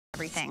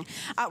everything.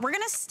 We're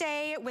gonna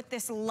stay with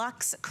this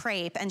Luxe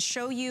Crepe and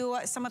show you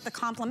some of the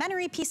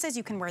complementary pieces.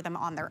 You can wear them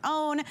on their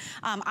own.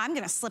 I'm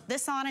gonna slip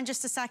this on in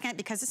just a second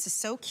because this is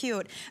so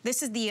cute.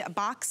 This is the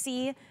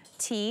Boxy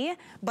tee,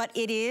 but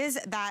it is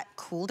that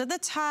cool to the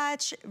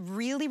touch,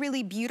 really,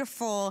 really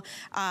beautiful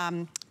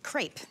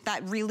crepe.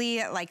 That really,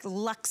 like,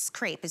 Luxe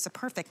Crepe is a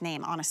perfect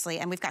name, honestly.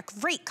 And we've got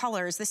great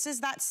colors. This is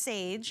that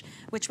sage,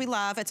 which we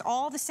love. It's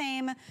all the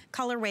same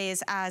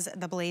colorways as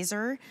the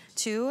blazer,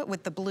 too,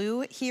 with the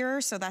blue here.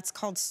 So that's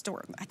called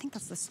Storm. I think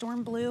that's the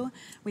Storm Blue.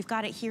 We've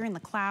got it here in the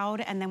cloud.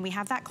 And then we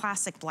have that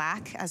classic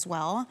black as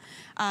well.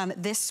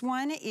 This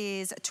one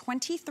is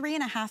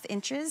 23.5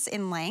 inches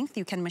in length.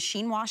 You can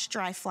machine wash,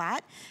 dry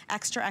flat,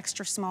 extra,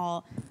 extra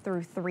small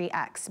through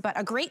 3X. But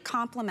a great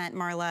compliment,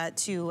 Marla,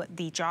 to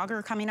the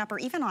jogger coming up, or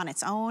even on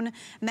its own.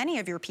 Many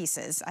of your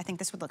pieces, I think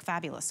this would look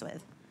fabulous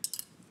with.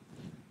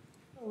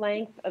 The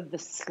length of the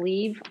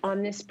sleeve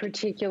on this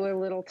particular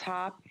little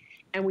top,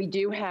 and we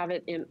do have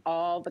it in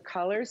all the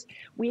colors.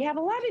 We have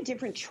a lot of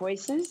different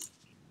choices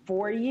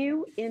for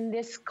you in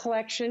this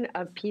collection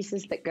of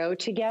pieces that go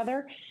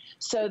together,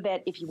 so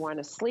that if you want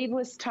a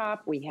sleeveless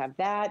top, we have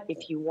that.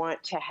 If you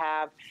want to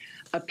have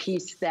a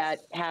piece that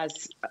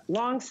has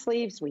long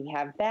sleeves, we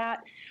have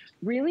that.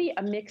 Really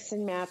a mix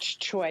and match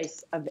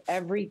choice of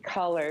every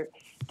color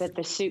that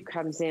the suit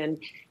comes in,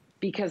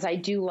 because I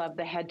do love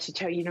the head to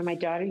toe. You know, my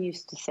daughter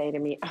used to say to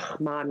me, "Oh,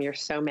 Mom, you're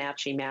so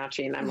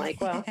matchy-matchy." And I'm like,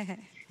 well,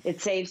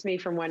 it saves me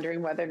from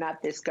wondering whether or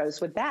not this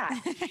goes with that.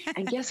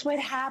 And guess what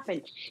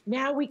happened?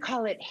 Now we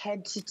call it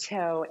head to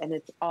toe, and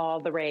it's all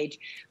the rage.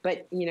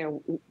 But, you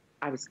know,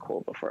 I was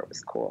cool before it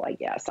was cool, I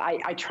guess.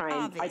 I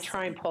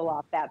try and pull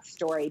off that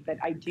story, but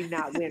I do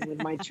not win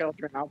with my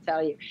children, I'll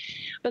tell you.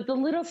 But the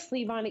little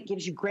sleeve on it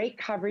gives you great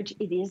coverage.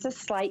 It is a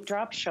slight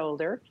drop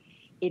shoulder.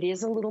 It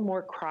is a little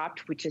more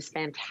cropped, which is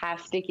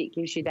fantastic. It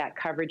gives you that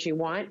coverage you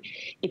want.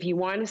 If you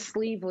want a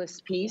sleeveless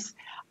piece,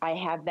 I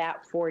have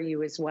that for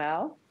you as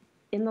well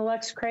in the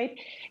Luxe Crepe.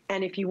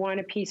 And if you want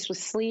a piece with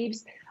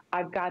sleeves,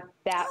 I've got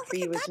that for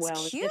you as well.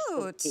 That's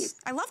cute.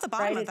 I love the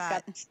bottom of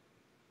that.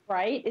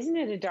 Right? Isn't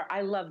it a dark?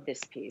 I love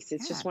this piece.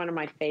 It's just one of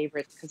my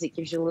favorites because it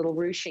gives you a little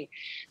ruching.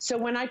 So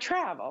when I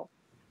travel,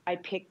 I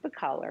pick the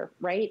color,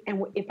 right?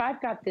 And if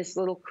I've got this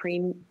little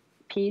cream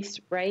piece,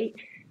 right?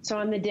 So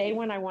on the day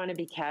when I want to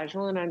be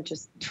casual and I'm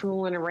just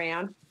tooling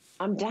around,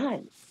 I'm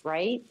done,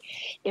 right?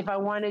 If I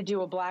want to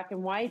do a black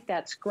and white,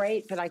 that's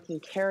great, but I can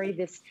carry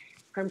this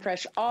creme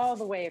fraiche all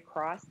the way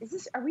across. Is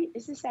this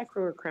ecru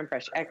or creme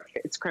fraiche?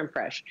 It's creme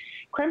fraiche.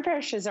 Creme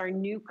fraiche is our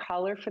new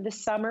color for the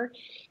summer.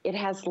 It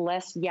has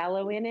less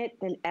yellow in it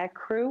than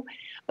ecru,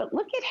 but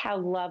look at how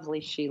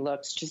lovely she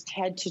looks, just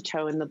head to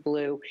toe in the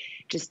blue.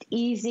 Just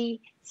easy,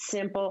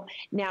 simple.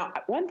 Now,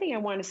 one thing I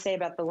want to say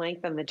about the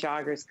length on the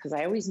joggers, because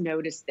I always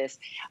notice this,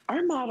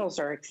 our models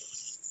are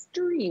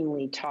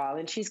extremely tall,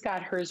 and she's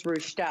got hers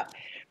ruched up.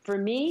 For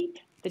me,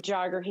 the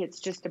jogger hits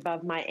just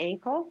above my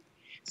ankle.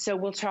 So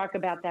we'll talk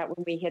about that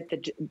when we hit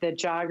the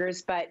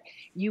joggers, but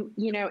you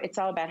know, it's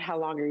all about how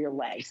long are your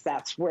legs.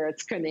 That's where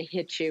it's going to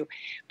hit you.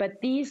 But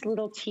these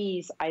little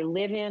tees I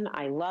live in,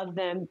 I love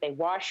them. They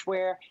wash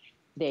wear.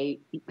 They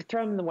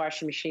throw them in the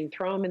washing machine,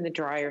 throw them in the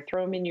dryer,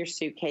 throw them in your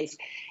suitcase.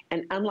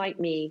 And unlike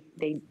me,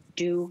 they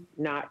do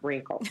not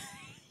wrinkle.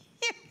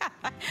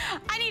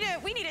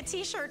 We need a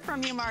t-shirt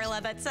from you,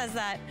 Marla, that says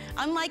that.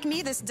 Unlike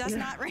me, this does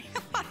not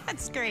wrinkle.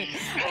 That's great.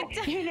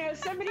 You know,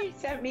 somebody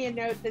sent me a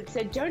note that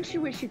said, don't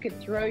you wish you could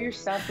throw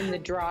yourself in the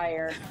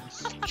dryer,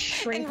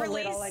 shrink a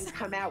little, and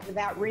come out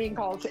without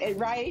wrinkles,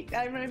 right?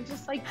 I'm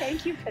just like,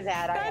 thank you for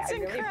that. That's I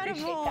really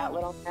appreciate that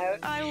little note.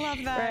 I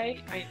love that.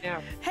 Right? I know.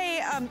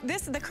 Hey,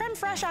 the creme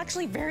fraiche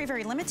actually very,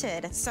 very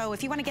limited. So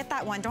if you want to get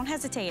that one, don't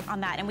hesitate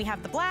on that. And we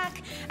have the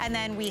black, and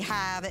then we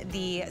have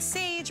the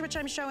sage, which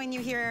I'm showing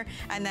you here,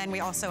 and then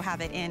we also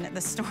have it in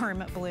the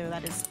Storm Blue.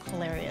 That is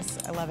hilarious.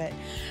 I love it.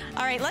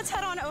 All right, let's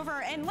head on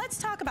over and let's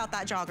talk about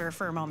that jogger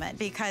for a moment,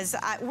 because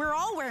we're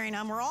all wearing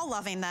them. We're all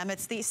loving them.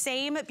 It's the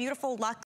same beautiful Luxe